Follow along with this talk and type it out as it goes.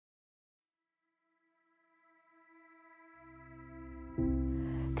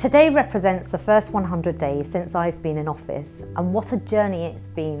Today represents the first 100 days since I've been in office, and what a journey it's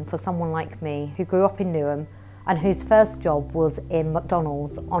been for someone like me who grew up in Newham and whose first job was in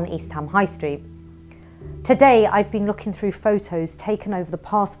McDonald's on East Ham High Street. Today I've been looking through photos taken over the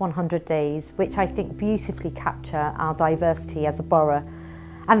past 100 days, which I think beautifully capture our diversity as a borough,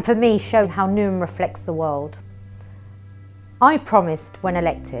 and for me show how Newham reflects the world. I promised when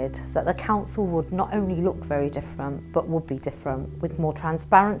elected that the council would not only look very different, but would be different, with more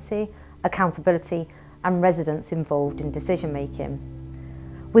transparency, accountability and residents involved in decision making.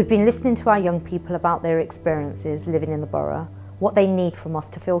 We've been listening to our young people about their experiences living in the borough, what they need from us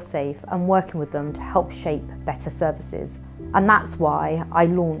to feel safe, and working with them to help shape better services. And that's why I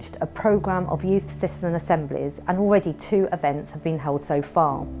launched a programme of youth citizen assemblies, and already 2 events have been held so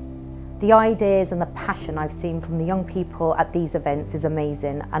far. The ideas and the passion I've seen from the young people at these events is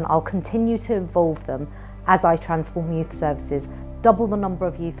amazing, and I'll continue to evolve them as I transform youth services, double the number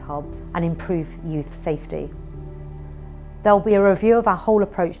of youth hubs and improve youth safety. There'll be a review of our whole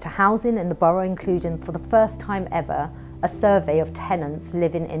approach to housing in the borough, including for the first time ever a survey of tenants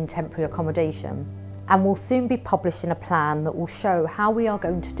living in temporary accommodation. And we'll soon be publishing a plan that will show how we are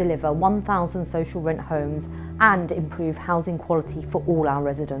going to deliver 1,000 social rent homes and improve housing quality for all our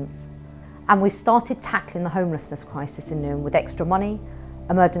residents. And we've started tackling the homelessness crisis in Newham with extra money,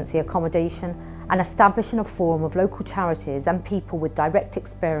 emergency accommodation and establishing a forum of local charities and people with direct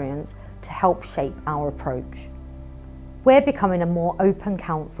experience to help shape our approach. We're becoming a more open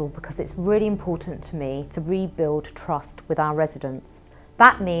council because it's really important to me to rebuild trust with our residents.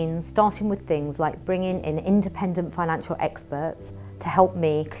 That means starting with things like bringing in independent financial experts to help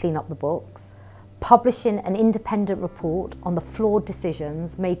me clean up the books, publishing an independent report on the flawed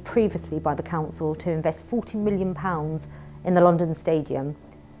decisions made previously by the council to invest £40 million in the London Stadium,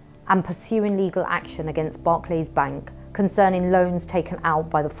 and pursuing legal action against Barclays Bank concerning loans taken out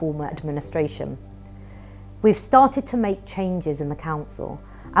by the former administration. We've started to make changes in the council,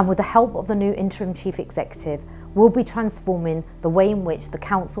 and with the help of the new interim chief executive, we'll be transforming the way in which the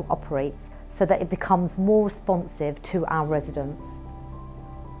council operates so that it becomes more responsive to our residents.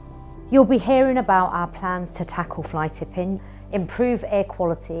 You'll be hearing about our plans to tackle fly tipping, improve air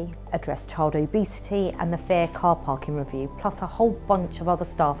quality, address child obesity and the fair car parking review, plus a whole bunch of other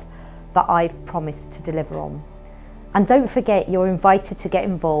stuff that I've promised to deliver on. And don't forget, you're invited to get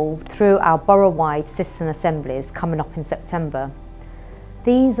involved through our borough-wide citizen assemblies coming up in September.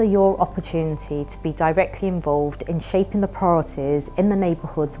 These are your opportunity to be directly involved in shaping the priorities in the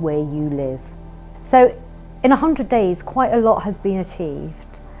neighbourhoods where you live. So in 100 days, quite a lot has been achieved.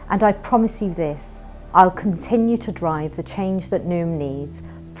 And I promise you this, I'll continue to drive the change that Newham needs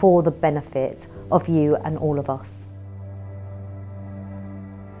for the benefit of you and all of us.